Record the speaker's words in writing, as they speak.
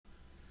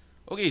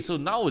Okay, so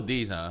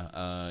nowadays,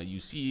 you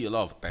see a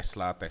lot of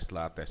Tesla,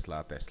 Tesla,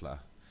 Tesla, Tesla.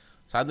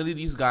 Suddenly,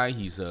 this guy,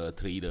 he's a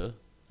trader,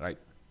 right?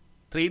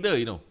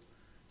 Trader,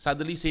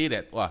 suddenly say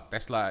that, wow,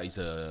 Tesla is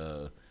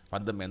a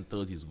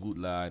fundamentals is good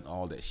lah and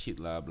all that shit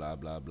lah, blah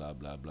blah blah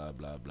blah blah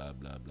blah blah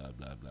blah blah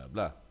blah blah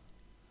blah.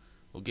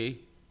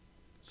 Okay,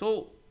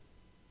 so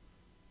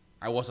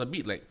I was a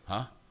bit like,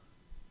 huh,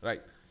 right?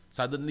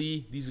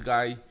 Suddenly, this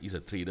guy is a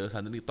trader.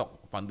 Suddenly,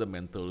 talk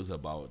fundamentals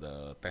about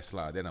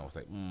Tesla. Then I was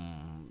like,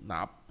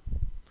 nah.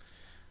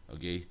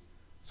 Okay,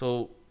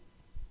 so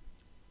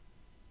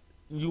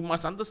you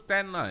must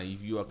understand lah, if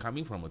you are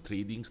coming from a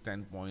trading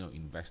standpoint or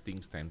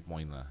investing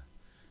standpoint lah,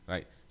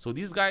 right? So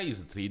this guy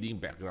is a trading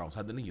background.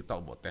 Suddenly he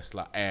talk about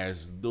Tesla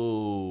as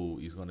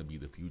though it's gonna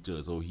be the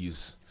future. So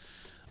he's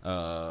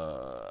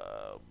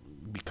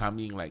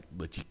becoming like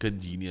the chicken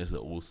genius, the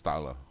old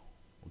style lah.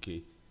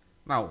 Okay,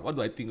 now what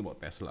do I think about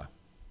Tesla?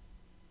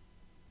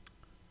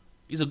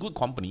 It's a good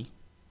company,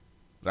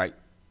 right?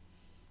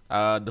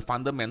 The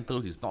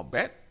fundamentals is not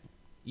bad.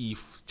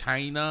 If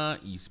China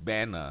is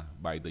banned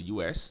by the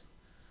US,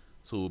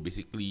 so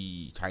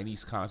basically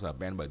Chinese cars are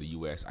banned by the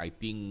US, I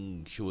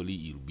think surely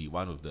it will be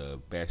one of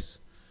the best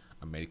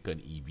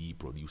American EV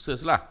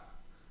producers lah.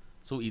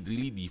 So it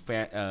really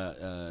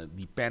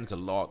depends a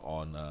lot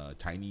on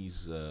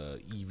Chinese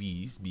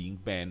EVs being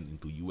banned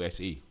into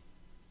USA.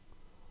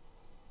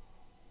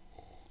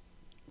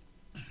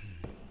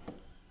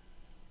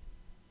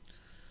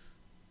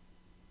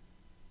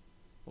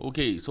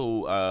 Okay,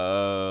 so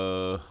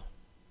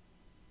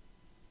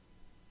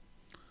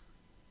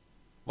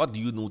what do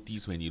you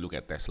notice when you look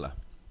at Tesla?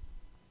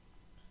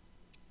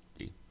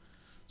 Okay,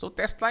 so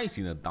Tesla is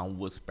in a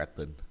downwards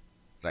pattern,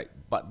 right?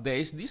 But there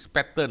is this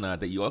pattern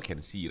that you all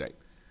can see, right?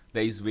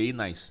 That is very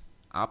nice.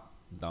 Up,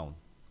 down,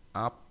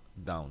 up,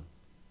 down,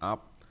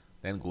 up,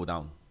 then go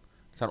down.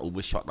 It's not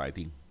overshot, I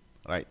think,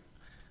 right?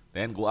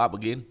 Then go up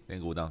again,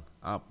 then go down.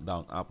 Up,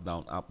 down, up,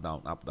 down, up,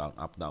 down, up, down,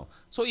 up, down.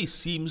 So it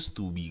seems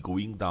to be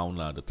going down,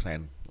 the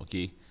trend,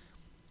 okay?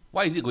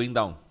 Why is it going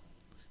down?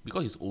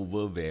 Because it's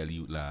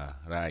overvalued,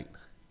 right?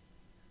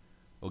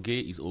 Okay,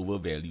 it's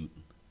overvalued,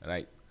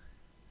 right?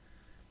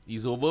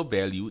 It's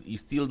overvalued.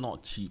 It's still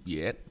not cheap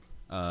yet.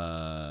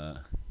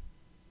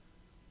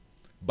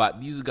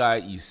 But this guy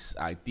is,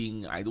 I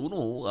think, I don't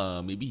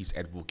know, maybe he's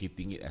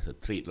advocating it as a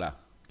trade lah.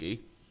 Okay,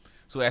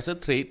 so as a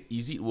trade,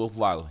 is it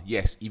worthwhile?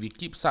 Yes, if it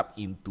keeps up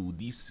into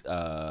this,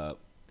 so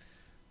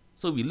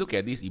if we look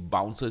at this, it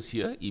bounces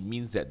here. It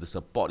means that the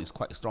support is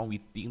quite strong. We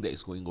think that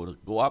it's going to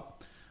go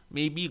up,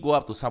 maybe go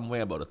up to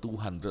somewhere about the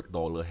 $200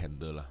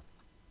 handle lah.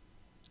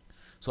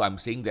 So I'm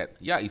saying that,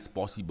 yeah, it's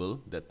possible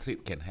that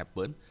trade can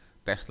happen.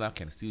 Tesla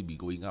can still be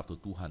going up to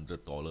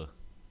 $200.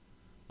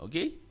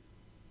 Okay?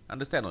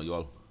 Understand or you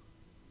all?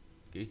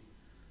 Okay?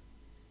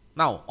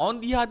 Now, on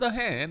the other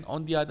hand,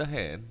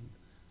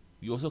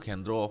 you also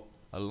can draw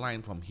a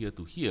line from here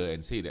to here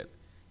and say that,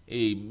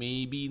 hey,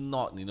 maybe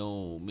not,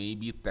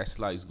 maybe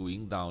Tesla is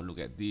going down. Look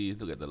at this,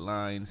 look at the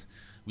lines.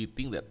 We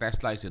think that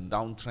Tesla is in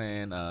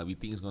downtrend. We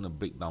think it's going to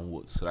break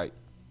downwards, right?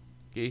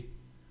 Okay?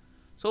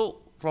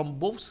 So, from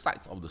both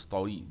sides of the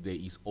story, there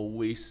is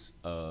always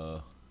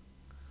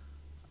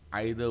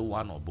either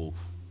one or both,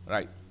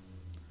 right?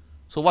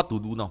 So what to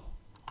do now?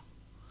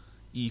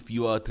 If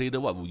you are a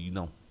trader, what would you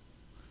know?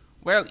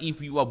 Well,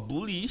 if you are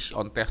bullish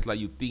on Tesla,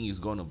 you think it's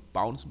going to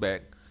bounce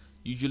back,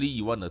 usually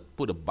you want to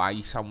put a buy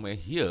somewhere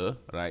here,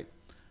 right,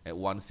 at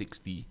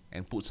 160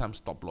 and put some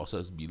stop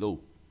losses below.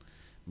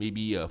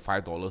 Maybe a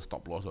 $5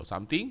 stop loss or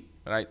something,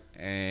 right?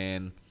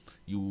 And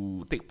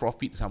you take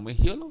profit somewhere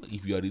here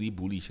if you are really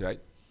bullish, right?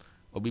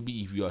 Or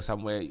maybe if you are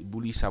somewhere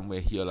bullish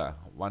somewhere here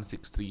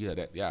 163 like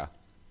that, yeah.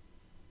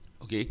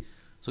 Okay,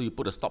 so you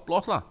put a stop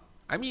loss lah.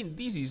 I mean,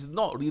 this is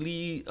not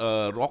really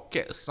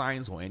rocket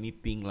science or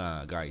anything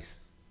lah,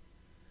 guys.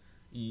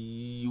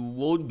 You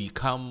won't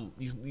become,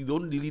 you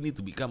don't really need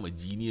to become a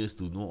genius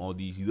to know all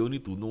this. You don't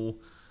need to know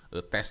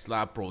the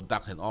Tesla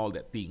products and all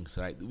that things,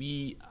 right?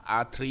 We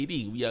are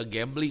trading, we are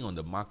gambling on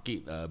the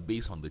market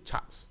based on the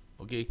charts,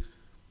 okay?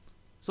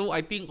 So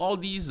I think all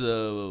these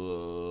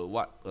AI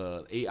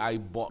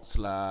bots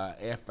lah,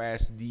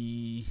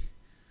 FSD,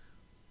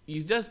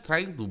 is just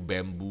trying to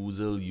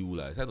bamboozle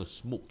you lah, trying to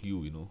smoke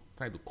you,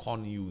 trying to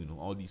con you,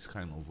 all these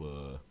kind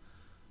of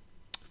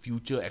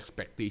future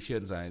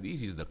expectations.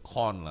 This is the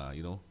con lah,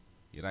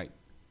 right?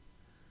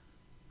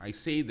 I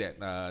say that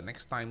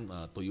next time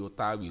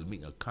Toyota will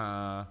make a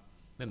car,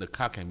 then the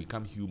car can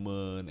become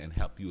human and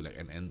help you like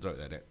an android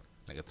like that,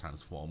 like a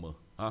transformer,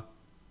 huh?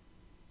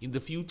 In the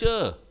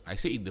future, I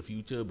say in the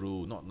future,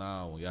 bro, not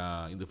now.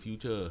 Yeah, in the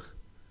future.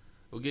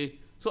 Okay,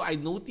 so I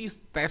noticed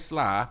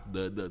Tesla,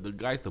 the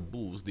guys, the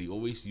bulls, they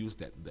always use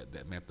that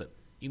method.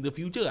 In the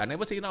future, I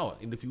never say now.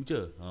 In the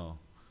future,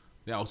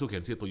 then I also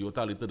can say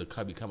Toyota later the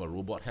car become a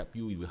robot, help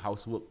you with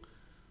housework,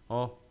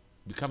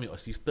 become your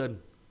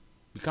assistant,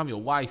 become your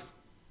wife.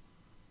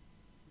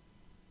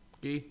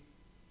 Okay.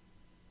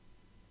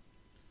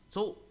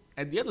 So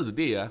at the end of the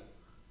day,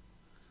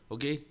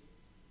 okay.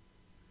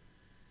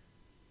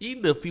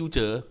 In the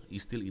future,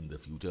 is still in the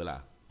future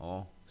lah.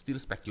 Still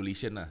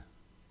speculation lah.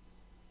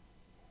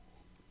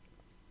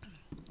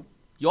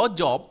 Your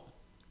job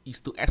is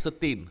to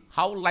ascertain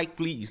how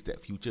likely is that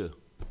future.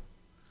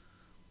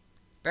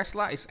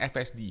 Tesla is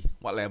FSD.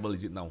 What level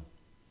is it now?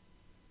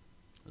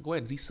 Go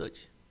and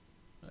research.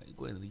 Right,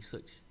 go and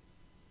research.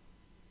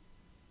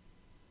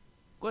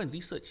 Go and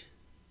research.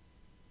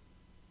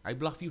 I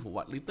bluff you for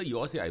what? Later you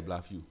all say I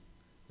bluff you.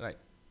 Right?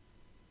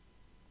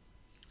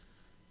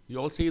 You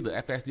all say the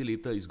FSD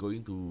later is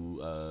going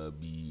to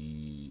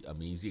be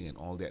amazing and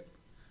all that.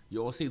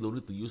 You all say don't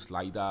need to use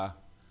LiDAR.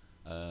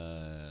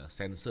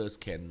 Sensors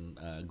can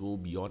go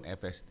beyond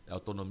FS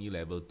autonomy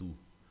level 2.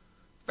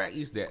 Fact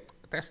is that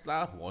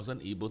Tesla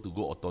wasn't able to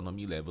go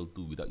autonomy level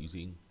 2 without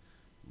using,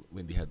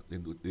 when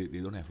they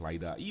don't have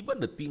LiDAR. Even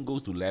the thing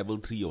goes to level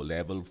 3 or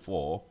level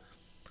 4,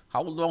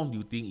 how long do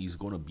you think it's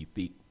going to be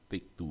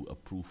take to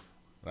approve,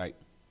 right?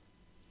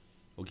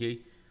 Okay,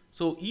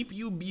 so if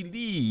you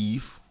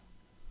believe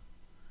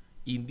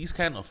in this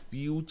kind of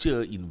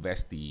future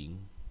investing,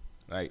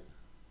 right,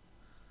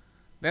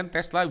 then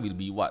Tesla will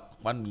be what?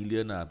 1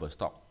 million per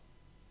stock,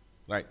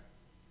 right?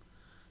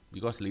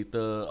 Because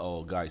later,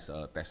 oh guys,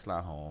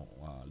 Tesla,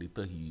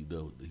 later he's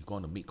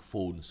gonna make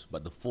phones,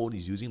 but the phone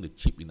is using the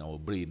chip in our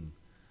brain.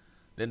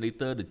 Then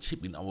later the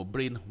chip in our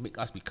brain make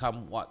us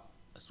become what?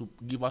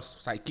 Give us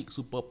psychic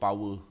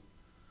superpower,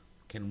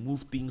 can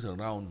move things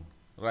around,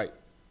 right?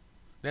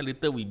 Then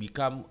later we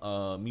become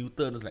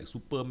mutants like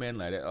Superman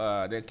like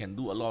that. Then can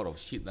do a lot of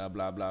shit, blah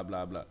blah blah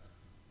blah.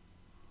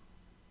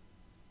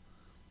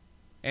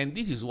 And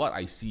this is what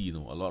I see, a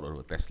lot of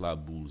the Tesla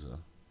bulls.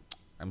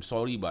 I'm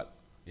sorry, but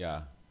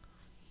yeah,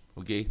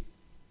 okay.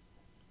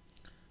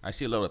 I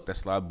see a lot of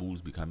Tesla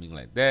bulls becoming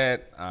like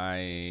that.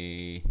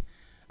 I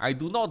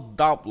do not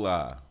doubt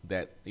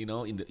that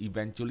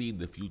eventually in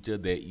the future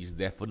there is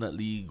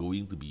definitely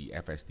going to be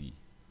FSD.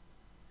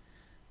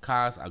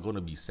 Cars are going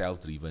to be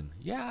self-driven.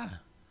 Yeah,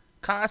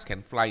 cars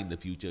can fly in the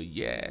future.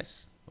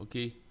 Yes,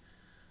 okay.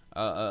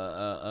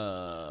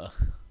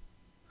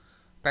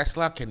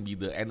 Tesla can be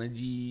the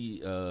energy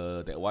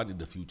that one in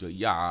the future.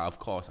 Yeah, of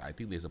course. I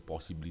think there's a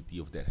possibility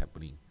of that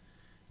happening,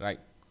 right?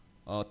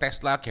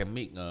 Tesla can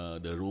make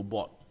the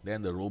robot.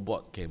 Then the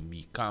robot can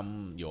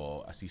become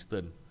your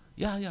assistant.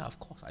 Yeah, of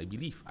course. I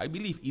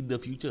believe in the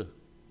future.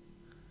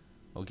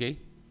 Okay,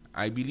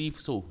 I believe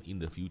so in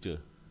the future,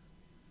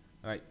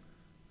 right?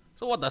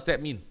 So what does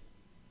that mean?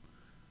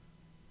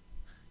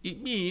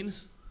 It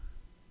means,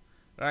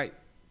 right?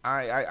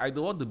 I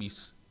don't want to be.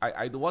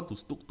 I don't want to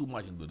look too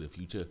much into the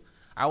future.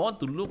 I want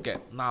to look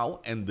at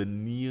now and the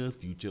near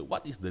future.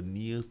 What is the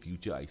near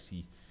future I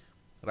see?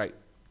 Right?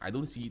 I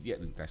don't see it yet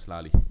in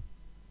Tesla.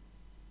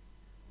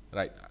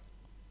 Right?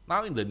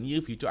 Now in the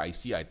near future I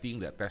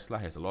think that Tesla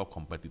has a lot of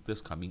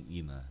competitors coming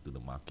in to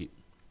the market.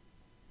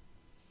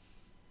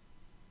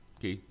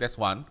 Okay, that's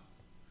one.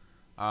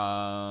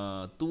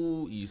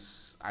 Two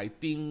is, I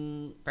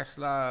think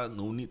Tesla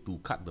no need to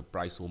cut the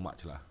price so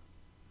much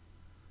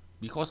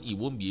because it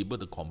won't be able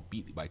to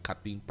compete by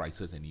cutting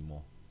prices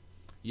anymore.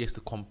 It has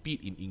to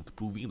compete in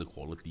improving the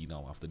quality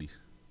now after this.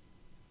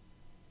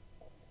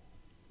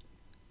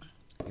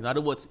 In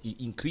other words,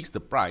 it increase the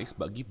price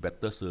but give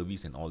better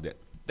service and all that.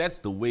 That's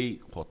the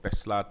way for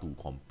Tesla to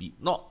compete.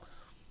 Not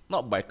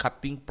by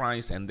cutting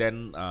price and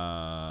then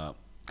then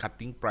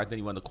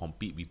you want to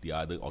compete with the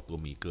other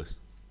automakers.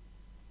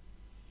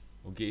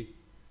 Okay.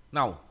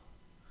 Now,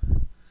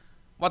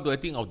 what do I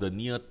think of the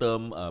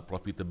near-term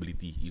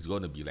profitability? It's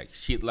going to be like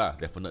shit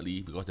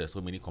definitely, because there's so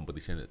many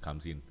competition that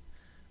comes in,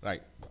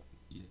 right?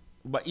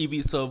 But if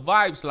it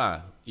survives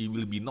it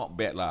will be not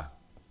bad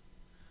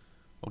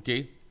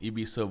Okay, if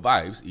it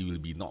survives, it will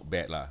be not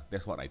bad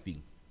That's what I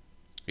think.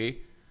 Okay,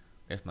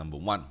 that's number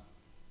one.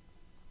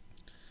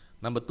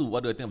 Number two,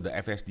 what do I think of the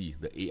FSD,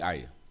 the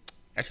AI?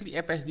 Actually,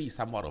 FSD is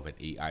somewhat of an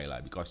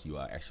AI because you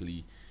are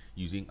actually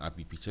using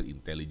artificial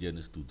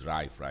intelligence to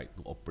drive, right,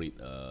 to operate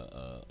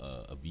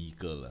a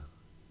vehicle.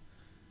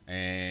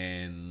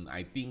 And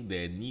I think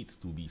there needs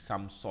to be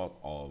some sort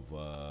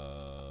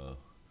of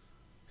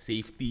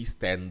safety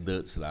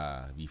standards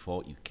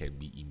before it can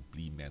be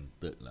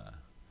implemented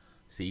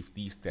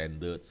Safety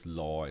standards,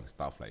 law and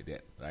stuff like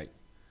that, right?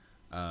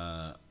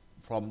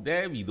 From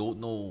there we don't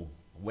know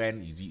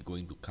when is it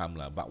going to come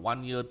but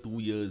 1 year, 2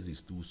 years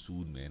is too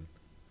soon, man,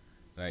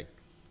 right?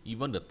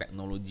 Even the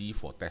technology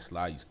for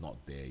Tesla is not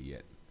there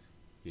yet.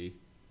 Okay,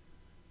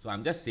 so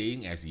I'm just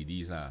saying as it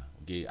is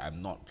okay,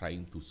 I'm not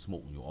trying to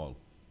smoke you all,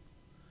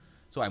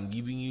 so I'm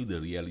giving you the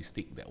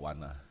realistic that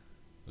one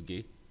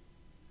okay.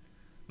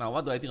 Now,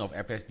 what do I think of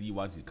FSD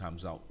once it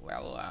comes out?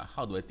 Well,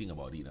 how do I think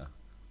about it?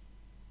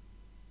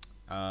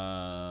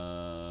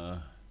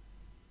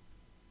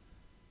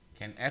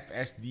 Can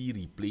FSD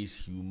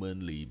replace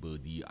human labor?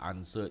 The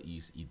answer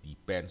is it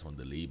depends on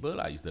the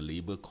labor. Is the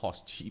labor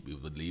cost cheap?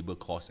 If the labor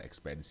cost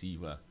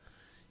expensive?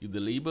 If the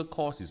labor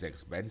cost is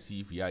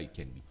expensive, yeah, it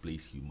can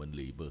replace human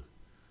labor.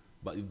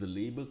 But if the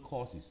labor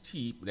cost is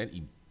cheap,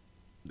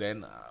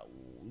 then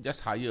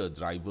just hire a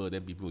driver.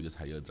 Then people will just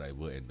hire a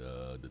driver and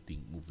the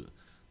thing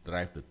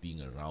drive the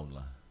thing around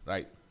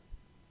right?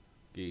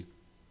 Okay.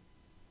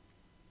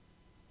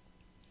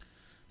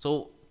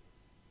 So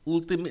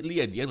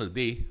ultimately, at the end of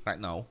the day, right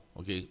now,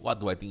 okay, what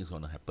do I think is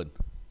going to happen?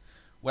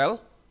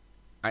 Well,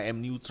 I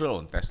am neutral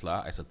on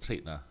Tesla as a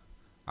trade.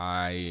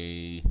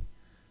 I,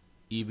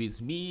 if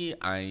it's me,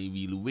 I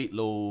will wait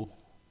low,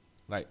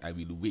 right? I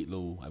will wait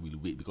low. I will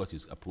wait because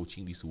it's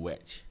approaching this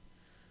wedge,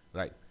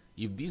 right?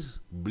 If this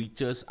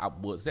breaches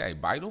upwards, then I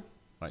buy low,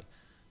 right?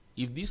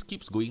 If this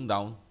keeps going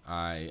down,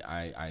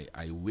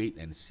 I wait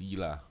and see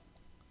lah.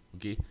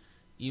 Okay.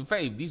 In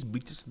fact, if this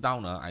breaches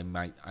down, I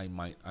might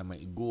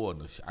go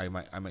on. I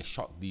might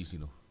short this,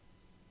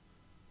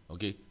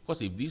 Okay,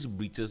 because if this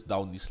breaches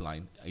down this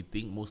line, I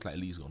think most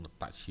likely it's going to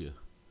touch here.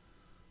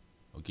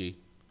 Okay,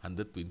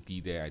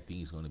 120 there, I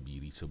think it's going to be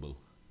reachable,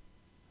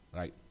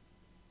 right?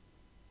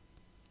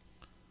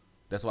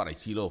 That's what I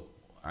see, though.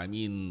 I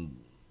mean,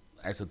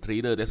 as a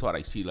trader, that's what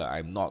I see, lah.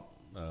 I'm not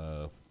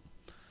a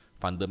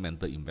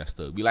fundamental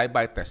investor. Will I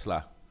buy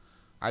Tesla?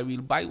 I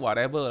will buy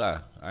whatever,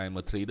 lah. I'm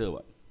a trader.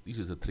 What? This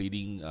is a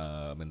trading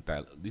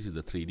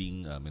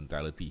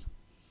mentality,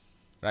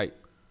 right?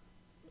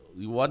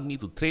 You want me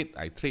to trade,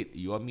 I trade.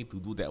 You want me to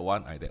do that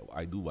one,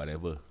 I do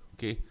whatever.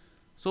 Okay,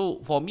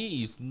 so for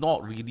me, it's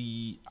not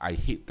really I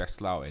hate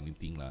Tesla or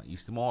anything lah.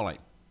 It's more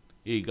like,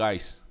 hey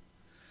guys,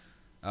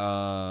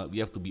 we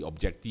have to be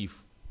objective.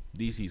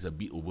 This is a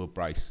bit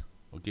overpriced.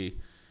 Okay,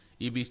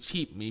 if it's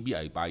cheap, maybe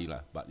I buy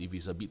lah. But if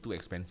it's a bit too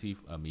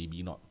expensive,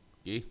 maybe not.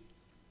 Okay.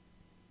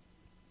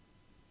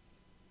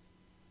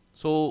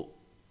 So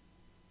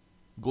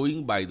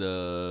going by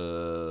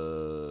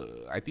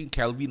I think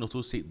Calvin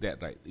also said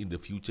that, right? In the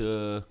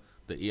future,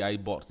 the AI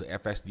bots, the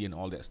FSD and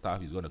all that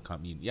stuff is going to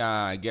come in. Yeah,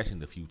 I guess in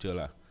the future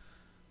lah.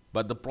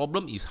 But the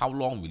problem is how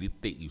long will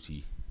it take, you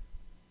see?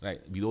 Right?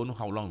 We don't know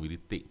how long will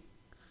it take.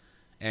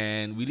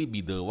 And will it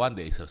be the one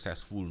that is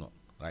successful or not?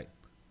 Right?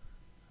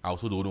 I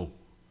also don't know.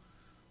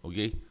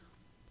 Okay?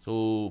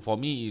 So for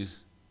me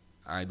is,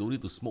 I don't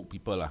need to smoke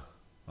people lah.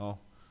 Oh,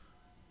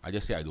 I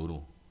just say I don't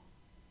know.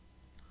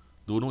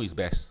 Don't know is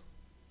best.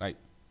 Right?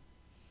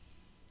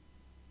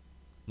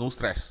 No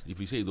stress. If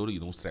you say you don't know, you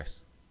don't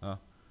stress.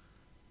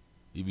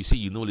 If you say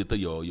you know later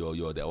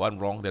you're that one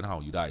wrong, then how?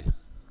 You die.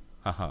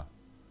 Haha.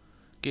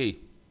 Okay.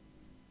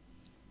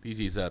 This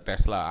is a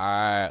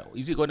Tesla.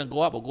 Is it going to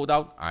go up or go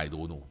down? I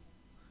don't know.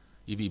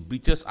 If it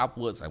breaches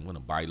upwards, I'm going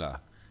to buy lah.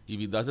 If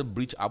it doesn't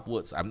breach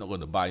upwards, I'm not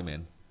going to buy,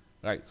 man.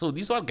 Right? So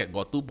this one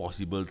got two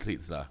possible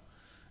trades lah.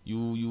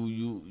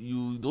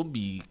 You don't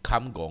be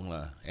come gong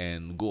lah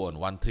and go on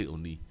one trade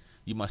only.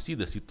 You must see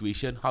the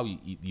situation, how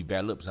it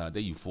develops,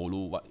 then you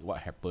follow what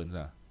happens,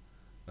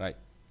 right?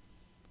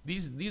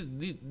 This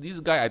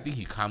guy, I think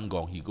he come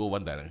gong, he go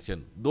one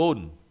direction.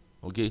 Don't,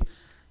 okay?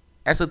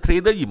 As a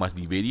trader, you must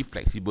be very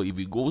flexible. If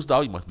it goes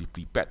down, you must be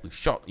prepared to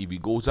short. If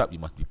it goes up, you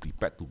must be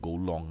prepared to go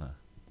long,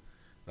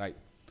 right?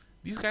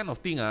 This kind of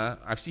thing,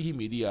 I've seen him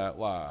already,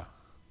 wow.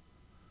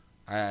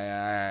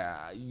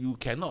 You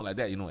cannot like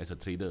that, as a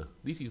trader.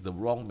 This is the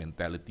wrong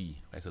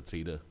mentality as a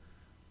trader.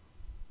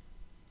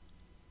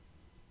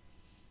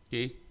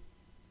 Okay.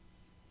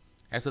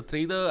 As a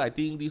trader, I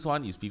think this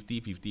one is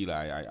 50-50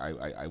 lah.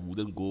 I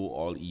wouldn't go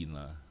all in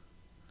lah.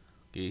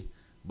 Okay.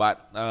 But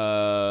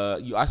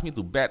you ask me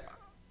to bet,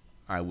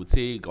 I would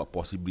say got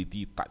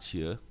possibility touch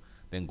here,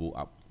 then go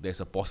up. There's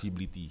a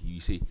possibility.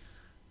 You say,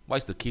 what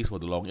is the case for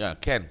the long? Yeah,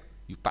 can.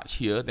 You touch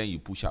here, then you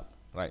push up,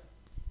 right?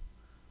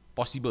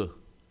 Possible.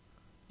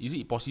 Is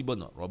it possible or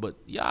not, Robert?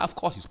 Yeah, of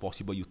course it's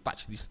possible. You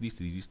touch this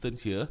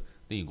resistance here,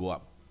 then you go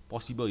up.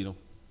 Possible,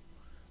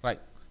 right?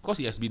 Because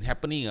it has been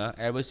happening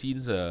ever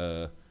since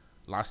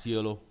last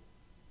year,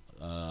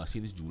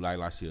 since July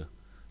last year.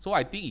 So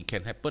I think it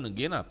can happen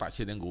again, touch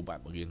here then go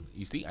back again.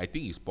 I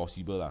think it's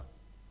possible.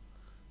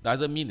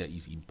 Doesn't mean that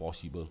it's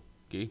impossible.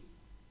 Okay.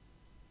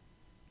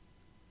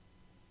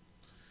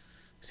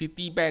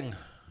 Citibank,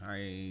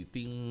 I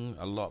think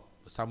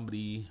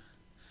somebody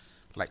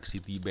likes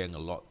Citibank a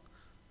lot.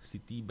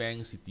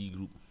 Citibank,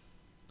 Citigroup.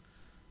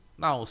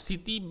 Now,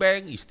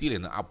 Citibank is still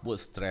in an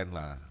upward trend,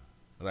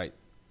 right?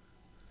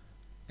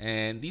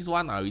 And this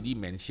one I already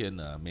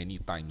mentioned many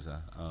times.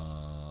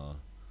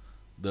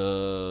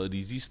 The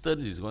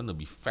resistance is going to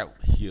be felt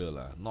here,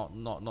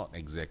 not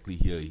exactly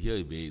here.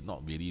 Here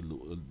not very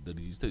low. The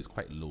resistance is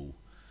quite low.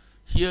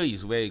 Here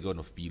is where you're going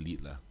to feel it,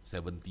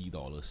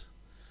 $70.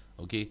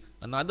 Okay.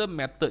 Another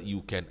method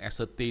you can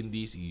ascertain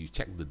this is you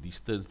check the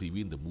distance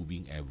between the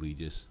moving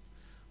averages.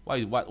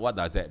 What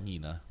does that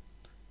mean?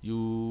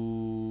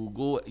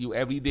 You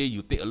every day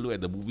you take a look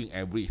at the moving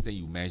average, then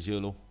you measure,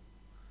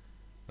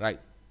 right?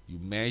 You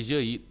measure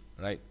it,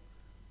 right?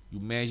 You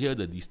measure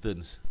the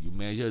distance. You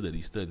measure the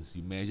distance.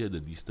 You measure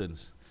the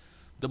distance.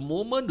 The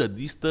moment the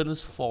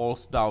distance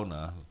falls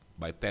down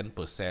by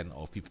 10%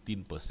 or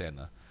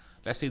 15%,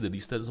 let's say the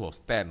distance was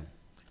 10,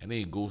 and then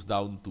it goes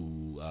down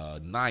to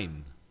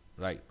 9,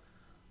 right?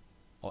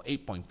 Or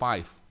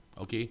 8.5,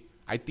 okay?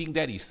 I think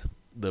that is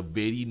the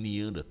very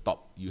near the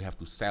top. You have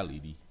to sell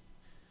it,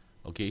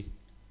 okay?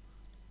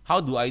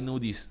 How do I know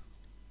this?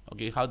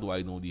 Okay, how do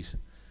I know this?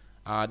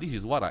 This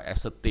is what I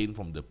ascertained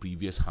from the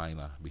previous high,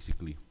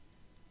 basically.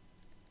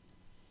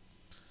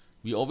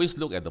 We always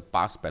look at the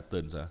past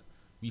patterns.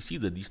 we see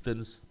the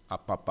distance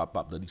up,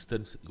 the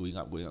distance going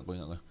up, going up,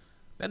 going up.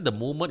 Then the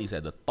moment is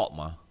at the top,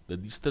 the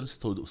distance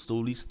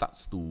slowly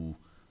starts to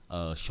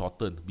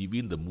shorten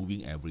between the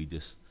moving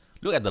averages.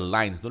 Look at the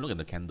lines, don't look at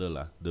the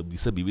candle, the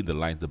distance between the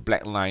lines, the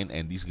black line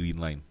and this green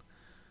line.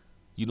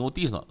 You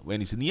notice not,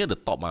 when it's near the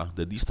top,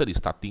 the distance is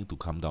starting to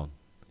come down.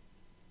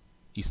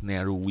 It's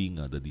narrowing,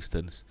 the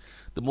distance.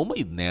 The moment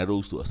it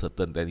narrows to a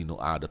certain, then you know,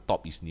 the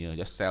top is near,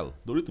 just sell.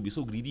 Don't need to be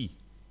so greedy.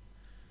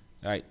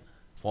 Right?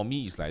 For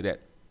me, it's like that.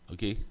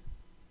 Okay?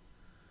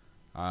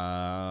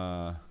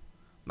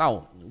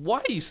 Now,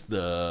 why is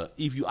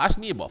if you ask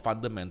me about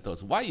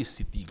fundamentals, why is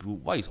Citigroup,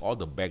 why is all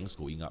the banks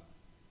going up?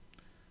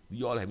 Do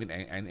you all have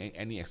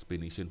any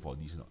explanation for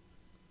this? Not?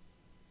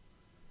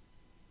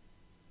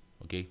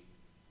 Okay?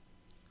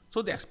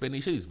 So the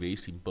explanation is very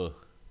simple.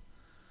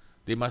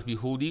 They must be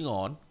holding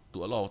on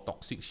to a lot of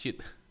toxic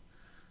shit.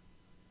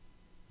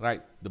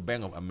 Right? The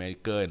Bank of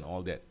America and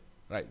all that.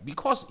 Right?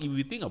 Because if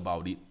you think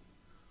about it,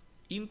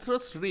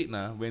 interest rate,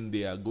 when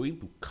they are going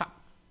to cut,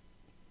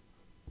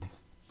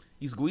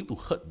 is going to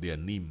hurt their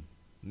NIM,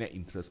 net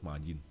interest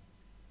margin.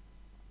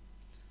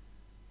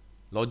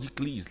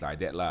 Logically, it's like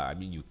that lah. I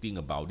mean, you think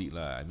about it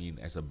lah. I mean,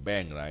 as a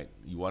bank, right,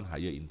 you want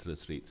higher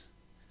interest rates.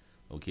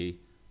 Okay?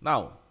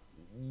 Now,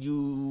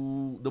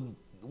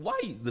 why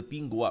the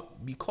thing go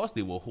up? Because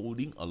they were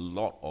holding a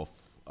lot of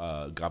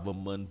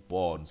government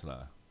bonds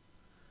lah,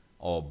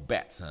 or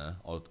bets,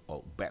 or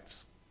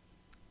bets,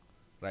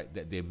 right,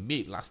 that they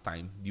made last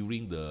time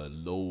during the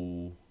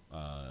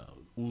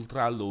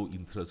ultra low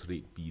interest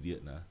rate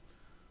period,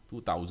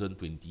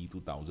 2020,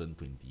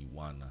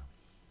 2021.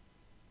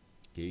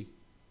 Okay?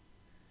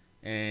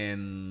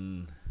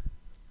 And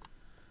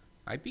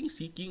I think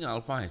Seeking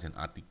Alpha has an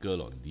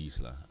article on this.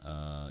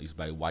 It's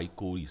by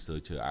Wyco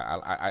researcher.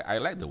 I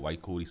like the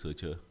Wyco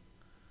researcher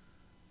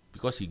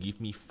because he give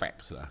me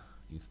facts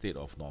instead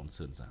of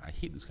nonsense. I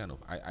hate this kind of,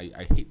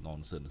 I hate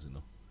nonsense, you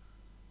know.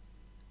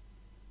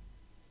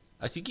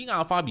 Seeking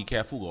Alpha, be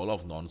careful, got a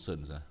lot of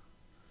nonsense.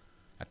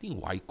 I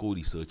think Wyco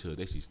researcher,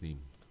 that's his name.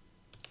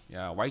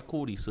 Yeah,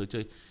 Wyco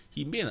researcher,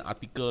 he made an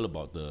article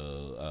about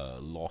the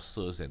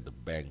losses and the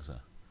banks.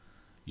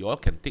 You all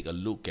can take a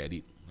look at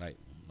it, right?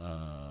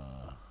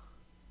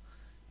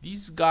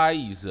 This guy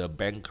is a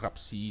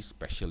bankruptcy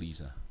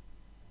specialist.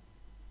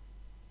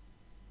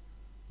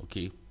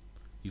 Okay,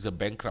 he's a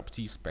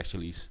bankruptcy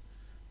specialist.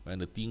 When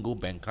the thing go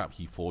bankrupt,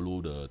 he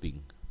follow the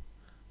thing.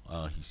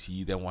 He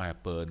see then what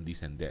happened,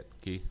 this and that.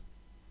 Okay.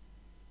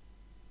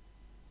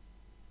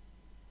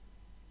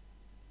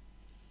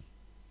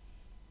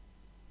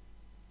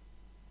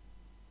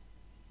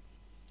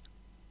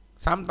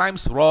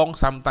 Sometimes wrong,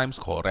 sometimes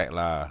correct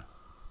lah.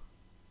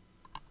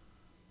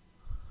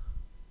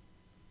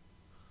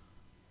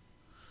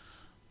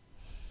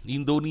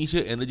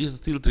 Indonesia Energy is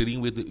still trading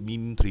with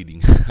meme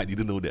trading. I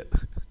didn't know that.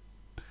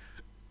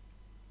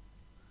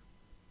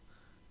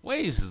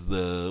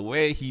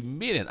 Where he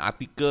made an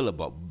article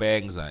about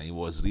banks? It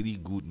was really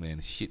good, man.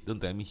 Shit, don't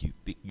tell me he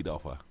take it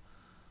off.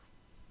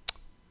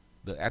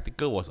 The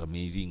article was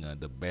amazing.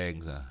 The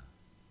banks.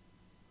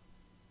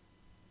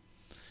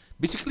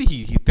 Basically,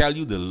 he tell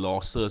you the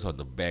losses on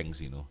the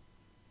banks, you know.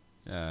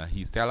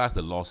 He tell us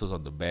the losses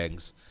on the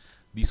banks.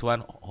 This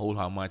one hold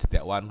how much,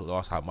 that one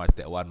lost how much,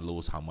 that one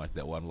lost how much,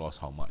 that one lost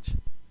how much.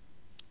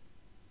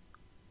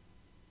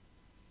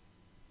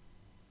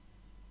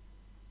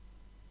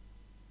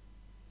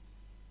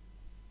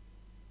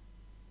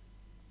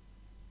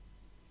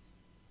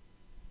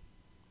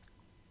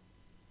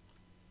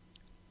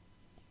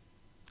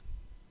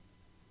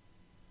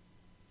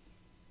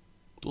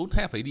 Don't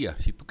have idea.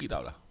 She took it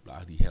out lah.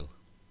 Bloody hell.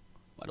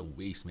 What a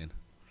waste, man.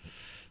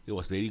 It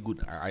was very good.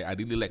 I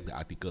really like the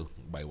article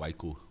by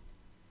Wyco.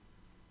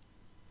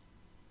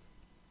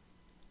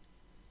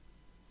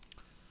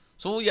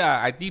 So yeah,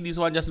 I think this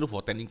one just look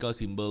for technical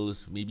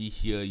symbols. Maybe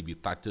here, if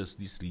it touches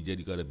this region,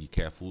 you gotta be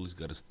careful. You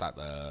gotta start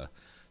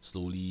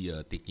slowly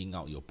taking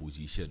out your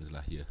positions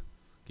lah here.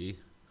 Okay.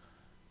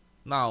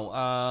 Now,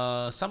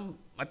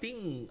 I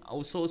think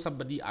also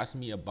somebody asked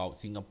me about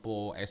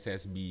Singapore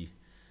SSB.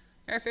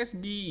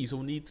 SSB is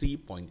only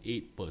 3.8%,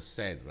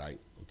 right?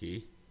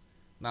 Okay.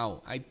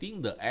 Now, I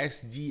think the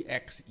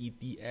SGX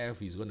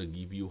ETF is going to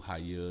give you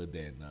higher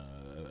than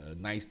a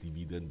nice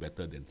dividend,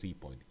 better than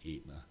 3.8.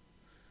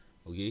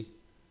 Okay.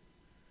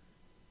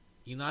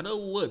 In other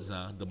words,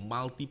 the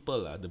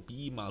multiple, the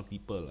PE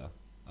multiple,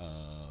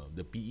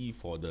 the PE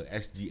for the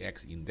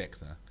SGX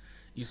index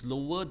is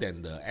lower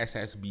than the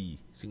SSB,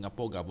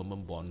 Singapore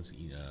government bonds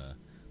in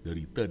the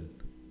return.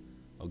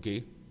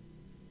 Okay.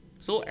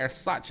 So as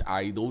such,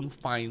 I don't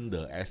find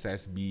the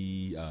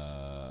SSB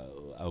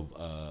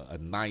a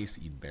nice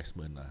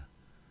investment.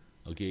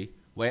 Okay.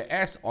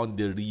 Whereas on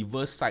the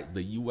reverse side,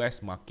 the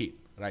US market,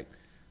 right,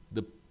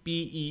 the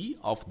PE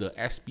of the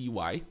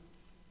SPY,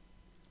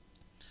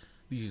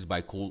 this is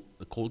by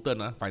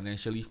Colton,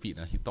 Financially Fit.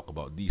 He talked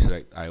about this,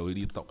 right? I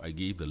already talked, I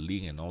gave the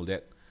link and all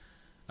that.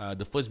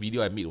 The first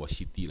video I made was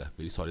shitty lah.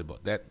 Very sorry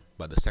about that.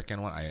 But the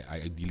second one,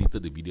 I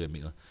deleted the video I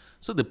made.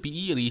 So the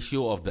PE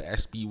ratio of the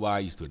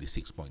SPY is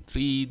 26.3.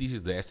 This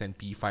is the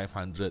S&P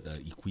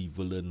 500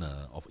 equivalent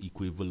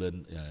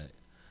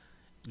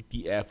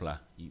ETF lah.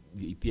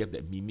 The ETF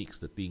that mimics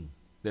the thing.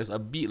 There's a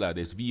bit lah.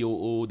 There's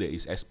VOO. There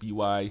is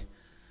SPY.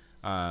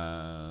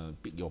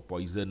 Pick your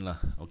poison lah.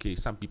 Okay,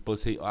 some people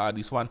say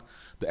this one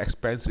the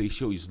expense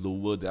ratio is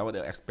lower.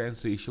 The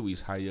expense ratio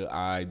is higher.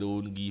 I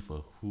don't give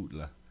a hoot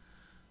lah.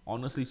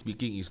 Honestly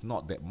speaking, it's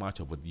not that much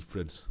of a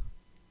difference.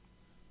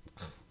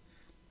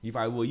 If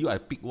I were you, I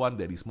pick one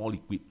that is more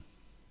liquid.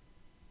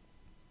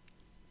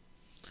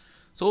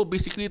 So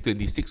basically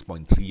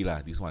 26.3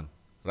 lah, this one,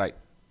 right?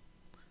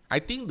 I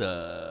think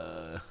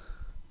that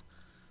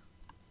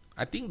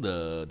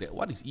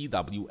what is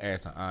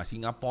EWS?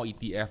 Singapore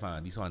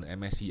ETF, this one,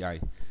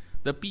 MSCI.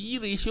 The PE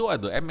ratio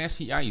at the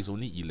MSCI is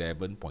only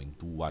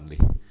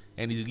 11.21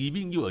 and it's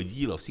giving you a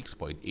yield of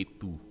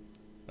 6.82,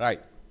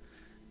 right?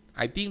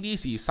 I think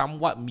this is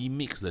somewhat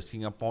mimics the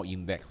Singapore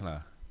index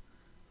lah.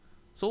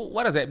 So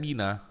what does that mean?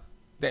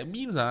 That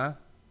means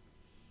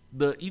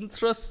the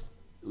interest,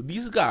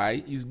 this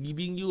guy is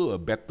giving you a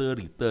better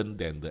return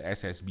than the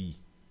SSB.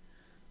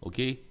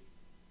 Okay?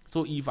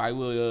 So if I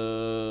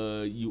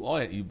were you all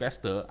an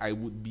investor, I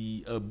would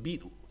be a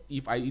bit,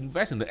 if I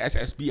invest in the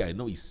SSB, I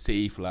know it's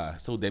safe lah.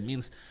 So that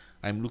means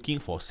I'm looking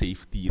for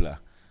safety lah.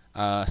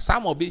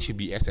 Some of it should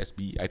be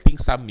SSB. I think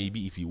some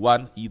maybe if you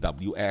want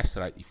EWS,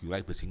 right? If you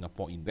like the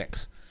Singapore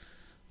index.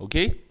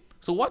 Okay?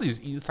 So what is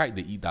inside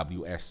the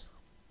EWS?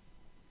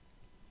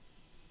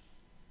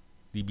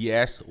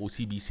 DBS,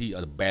 OCBC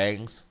are the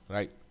banks,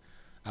 right?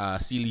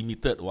 C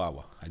Limited,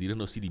 wow, I didn't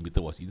know C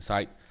Limited was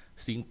inside.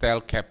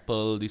 Singtel,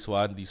 Keppel, this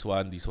one,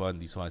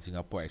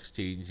 Singapore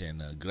Exchange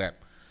and Grab.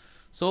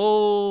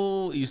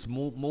 So it's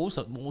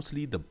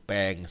mostly the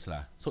banks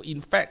lah. So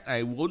in fact,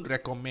 I won't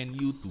recommend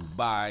you to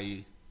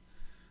buy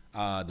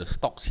the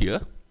stocks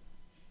here,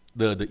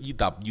 the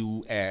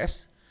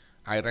EWS.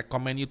 I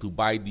recommend you to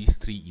buy these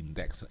three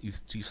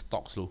three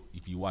stocks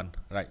if you want,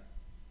 right?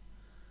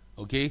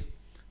 Okay,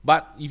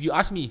 but if you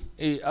ask me,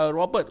 hey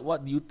Robert,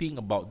 what do you think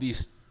about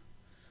this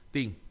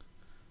thing?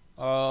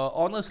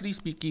 Honestly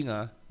speaking,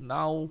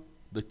 now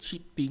the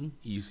cheap thing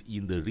is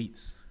in the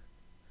REITs,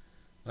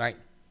 right?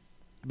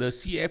 The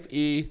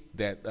CFA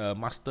that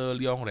Master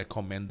Leong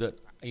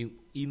recommended,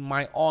 in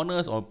my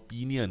honest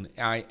opinion,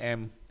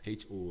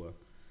 IMHO,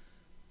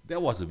 that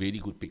was a very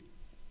good pick.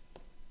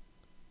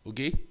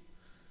 Okay,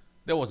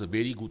 that was a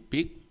very good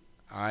pick.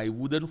 I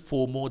wouldn't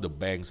FOMO the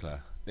banks lah.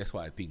 That's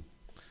what I think.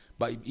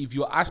 But if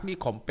you ask me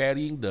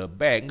comparing the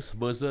banks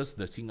versus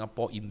the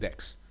Singapore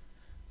index,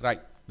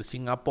 right? The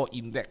Singapore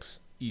index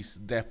is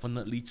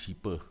definitely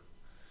cheaper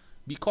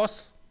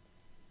because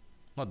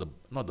not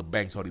the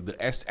bank, sorry, the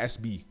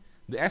SSB.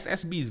 The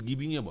SSB is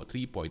giving you about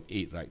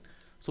 3.8, right?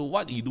 So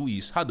what you do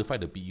is, how to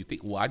find the P? You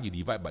take 1, you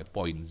divide by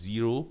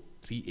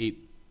 0.038,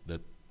 the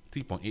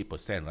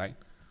 3.8%, right?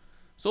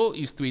 So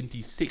it's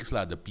 26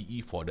 lah, the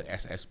PE for the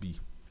SSB.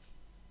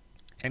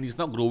 And it's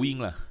not growing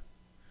lah.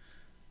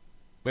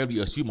 Well,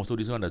 we assume also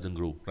this one doesn't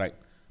grow, right?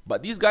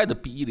 But this guy, the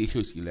PE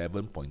ratio is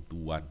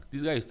 11.21.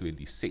 This guy is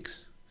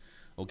 26.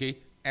 Okay?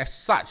 As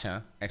such,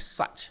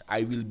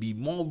 I will be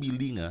more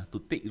willing to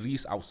take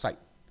risk outside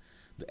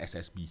the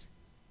SSB.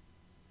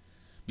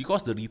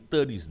 Because the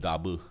return is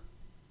double,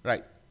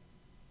 right?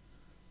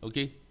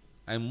 Okay?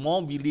 I'm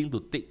more willing to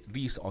take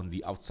risk on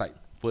the outside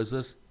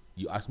versus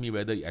you ask me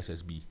whether it's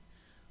SSB.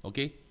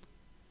 Okay?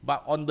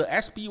 But on the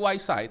SPY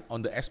side,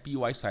 and the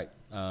SPY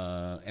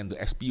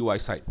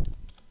side,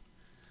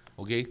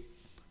 okay,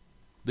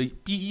 the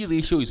PE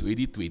ratio is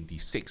already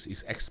 26.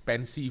 It's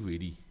expensive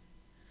already.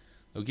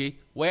 Okay?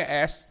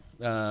 Whereas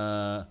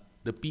the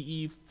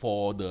PE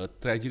for the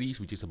treasuries,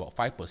 which is about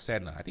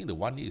 5%, I think the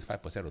 1 year is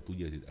 5% or 2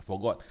 years. I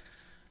forgot.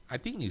 I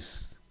think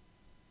is,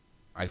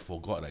 I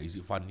forgot, is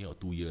it 1 year or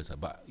 2 years?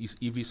 But if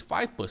it's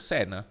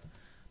 5%,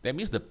 that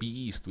means the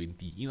PE is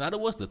 20. In other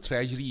words, the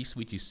treasuries,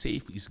 which is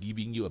safe, is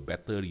giving you a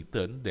better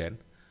return than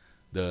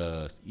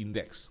the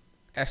index.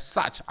 As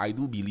such, I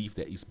do believe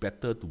that it's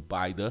better to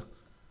buy the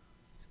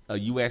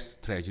US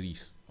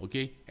treasuries.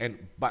 Okay?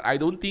 But I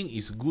don't think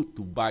it's good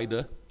to buy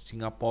the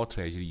Singapore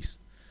treasuries.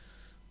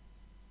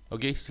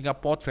 Okay?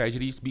 Singapore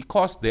treasuries,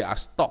 because there are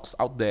stocks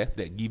out there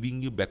that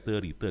giving you better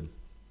return.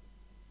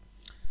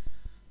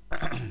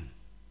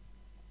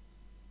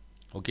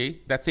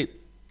 Okay, that's it.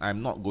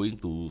 I'm not going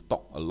to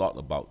talk a lot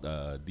about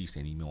this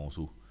anymore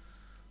also.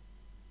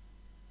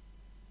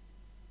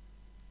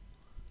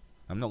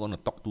 I'm not going to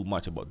talk too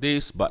much about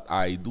this, but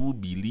I do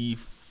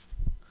believe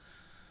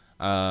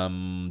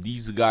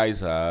these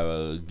guys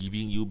are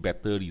giving you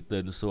better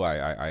returns, so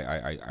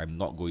I'm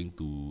not going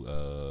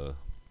to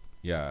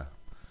yeah,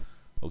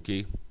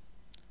 okay.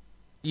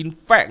 In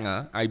fact,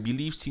 I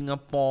believe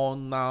Singapore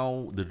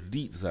now, the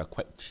REITs are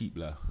quite cheap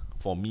lah,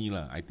 for me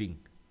lah, I think.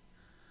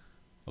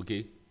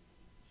 Okay,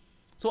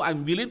 so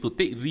I'm willing to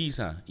take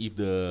risks.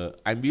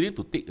 I'm willing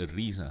to take a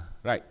risk,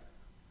 right?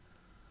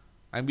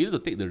 I'm willing to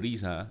take the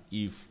risk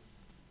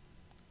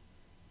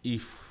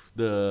if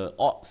the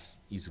odds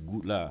is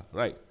good lah,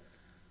 right?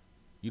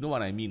 You know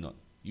what I mean, not?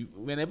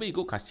 Whenever you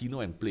go casino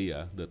and play,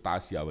 the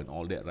Tasia and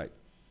all that, right?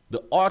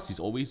 The odds is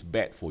always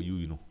bad for you,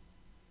 you know.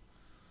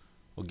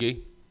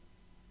 Okay?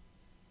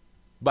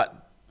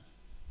 But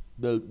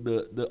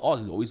the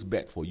odds is always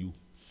bad for you.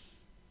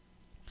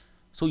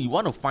 So you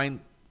want to find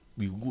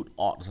with good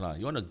odds lah.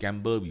 You want to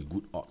gamble with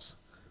good odds.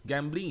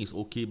 Gambling is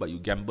okay, but you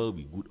gamble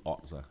with good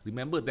odds lah.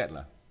 Remember that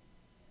lah.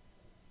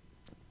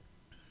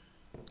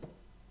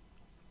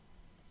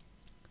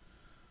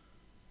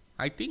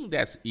 I think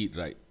that's it,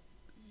 right?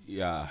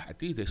 Yeah, I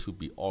think that should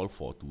be all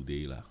for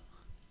today lah.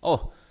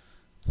 Oh,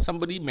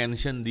 somebody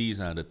mentioned this,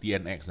 the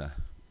TNX.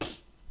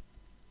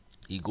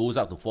 It goes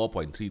up to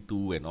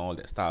 4.32 and all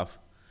that stuff.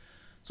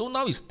 So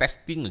now it's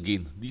testing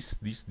again this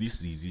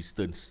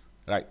resistance,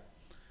 right?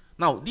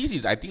 Now this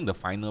is, I think, the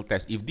final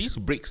test. If this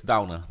breaks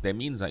down, that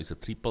means it's a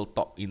triple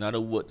top. In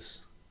other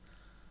words,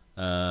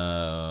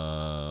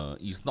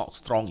 it's not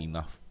strong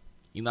enough.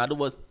 In other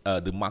words,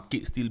 the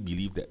market still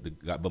believe that the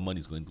government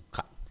is going to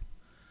cut.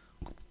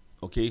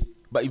 Okay,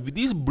 but if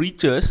this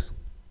breaches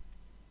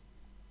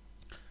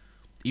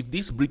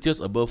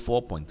above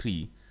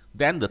 4.3,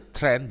 then the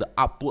trend, the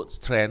upwards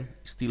trend,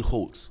 still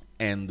holds,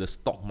 and the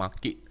stock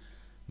market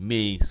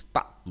may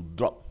start to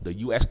drop. The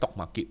US stock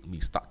market may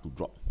start to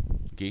drop.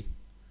 Okay,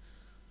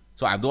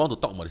 so I don't want to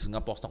talk about the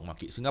Singapore stock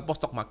market. Singapore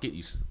stock market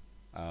is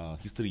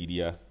history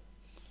there.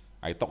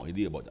 I talked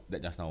already about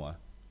that just now.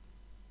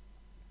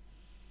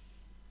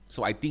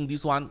 So I think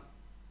this one,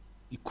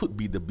 it could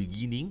be the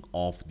beginning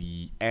of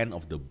the end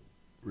of the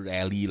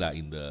rally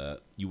in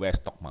the US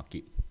stock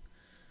market.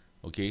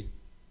 Okay,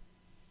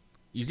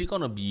 is it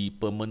gonna be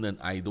permanent?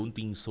 I don't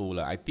think so.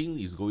 I think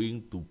it's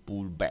going to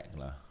pull back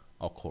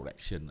or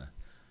correction.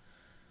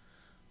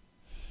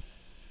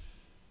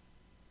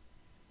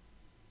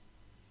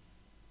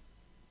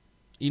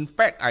 In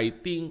fact, I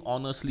think,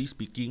 honestly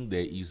speaking,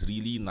 there is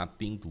really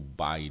nothing to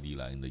buy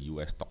in the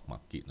US stock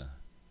market.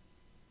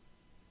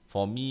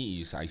 For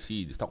me, I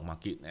see the stock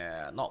market,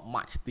 not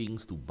much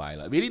things to buy.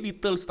 Very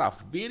little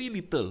stuff. Very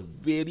little.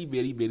 Very,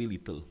 very, very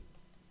little.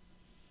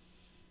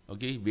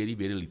 Okay, very,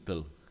 very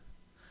little.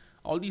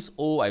 All these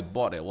I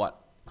bought at what?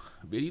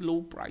 Very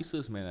low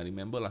prices, man. I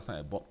remember last time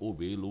I bought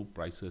very low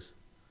prices.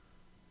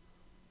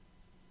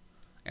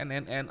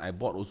 NNN, I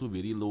bought also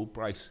very low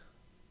price.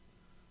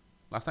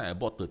 Last time I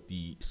bought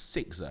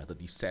 36,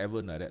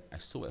 37 like that. I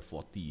sold at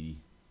 40.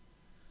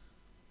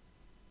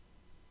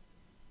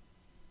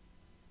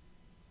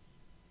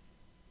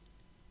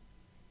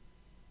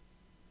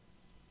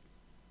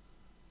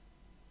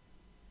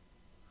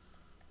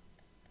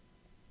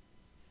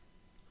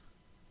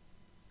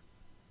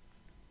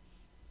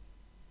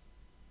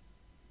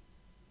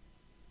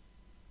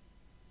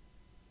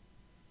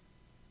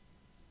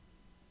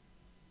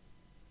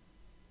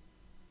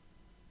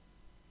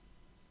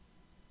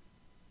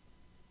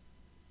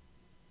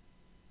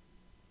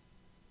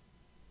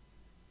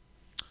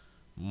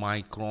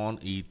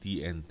 Micron,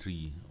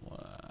 AT&T,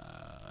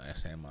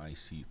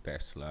 SMIC,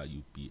 Tesla,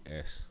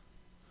 UPS.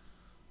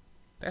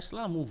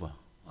 Tesla move.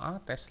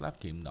 Tesla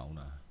came down.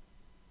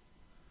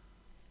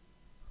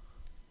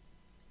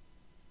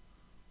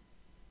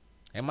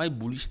 Am I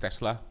bullish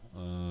Tesla?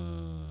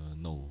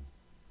 No.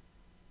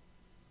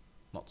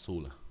 Not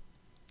so.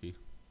 Okay.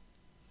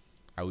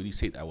 I already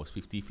said I was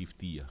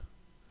 50-50.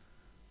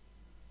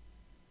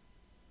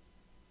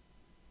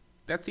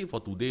 That's it for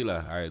today.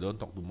 I don't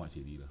talk too much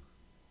already.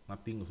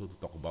 Nothing also to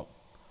talk about.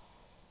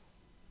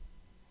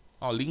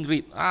 Oh, link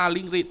rate.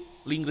 Link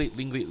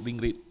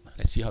rate.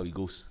 Let's see how it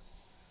goes.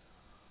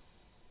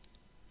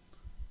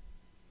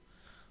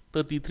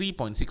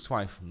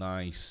 33.65.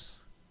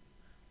 Nice.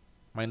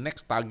 My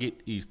next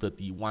target is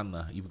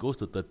 31. If it goes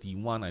to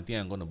 31, I think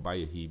I'm going to buy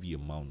a heavy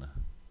amount.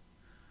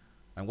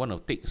 I'm going to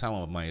take some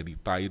of my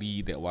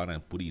retiree, that one,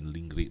 and put it in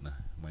link rate.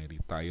 My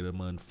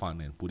retirement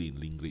fund, and put it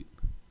in link rate.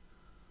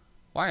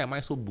 Why am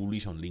I so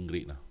bullish on link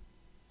rate?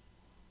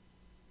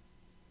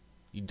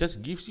 It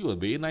just gives you a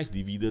very nice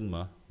dividend.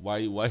 Why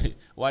you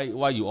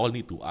all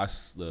need to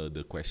ask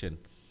the question?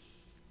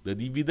 The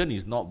dividend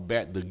is not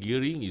bad. The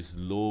gearing is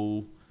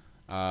low.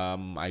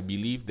 I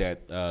believe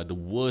that the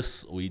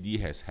worst already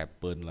has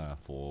happened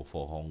for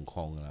Hong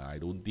Kong. I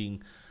don't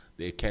think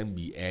there can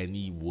be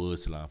any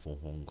worse for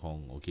Hong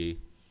Kong. Okay.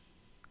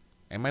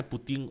 Am I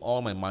putting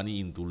all my money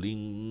into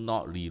link?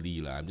 Not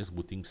really. I'm just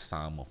putting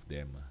some of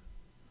them.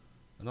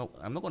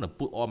 I'm not gonna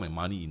put all my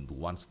money into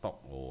one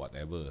stock or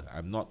whatever.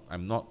 I'm not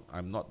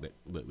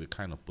the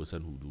kind of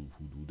person who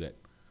do that.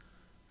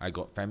 I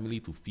got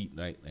family to feed,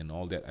 right, and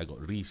all that. I got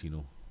risk,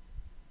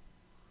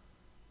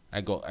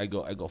 I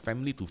got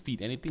family to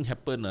feed. Anything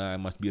happen, I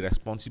must be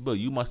responsible.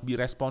 You must be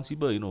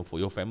responsible, for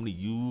your family.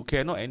 You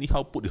cannot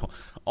anyhow put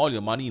all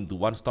your money into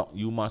one stock.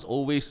 You must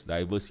always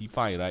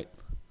diversify, right?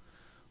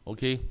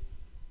 Okay.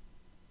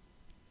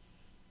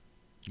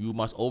 You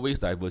must always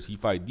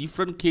diversify.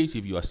 Different case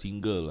if you are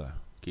single.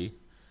 Okay,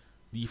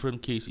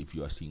 different case if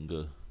you are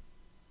single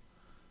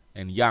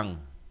and young,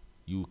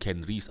 you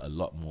can risk a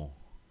lot more.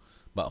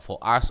 But for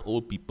us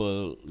old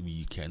people,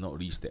 we cannot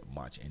risk that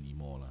much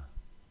anymore, lah.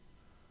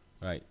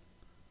 Right?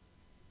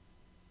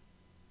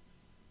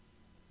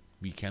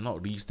 We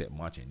cannot risk that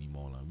much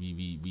anymore, lah.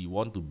 We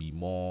want to be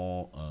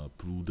more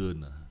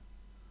prudent, lah.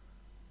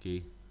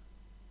 Okay.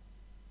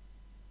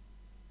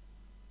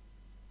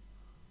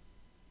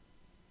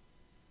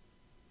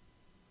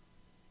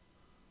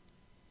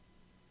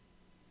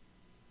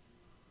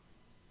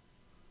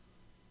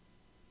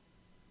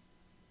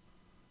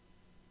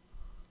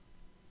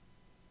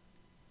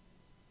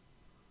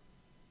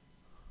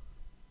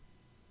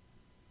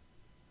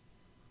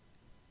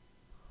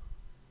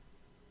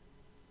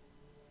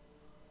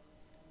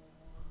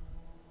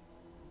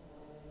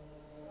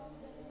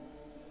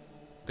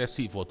 That's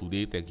it for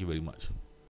today. Thank you very much.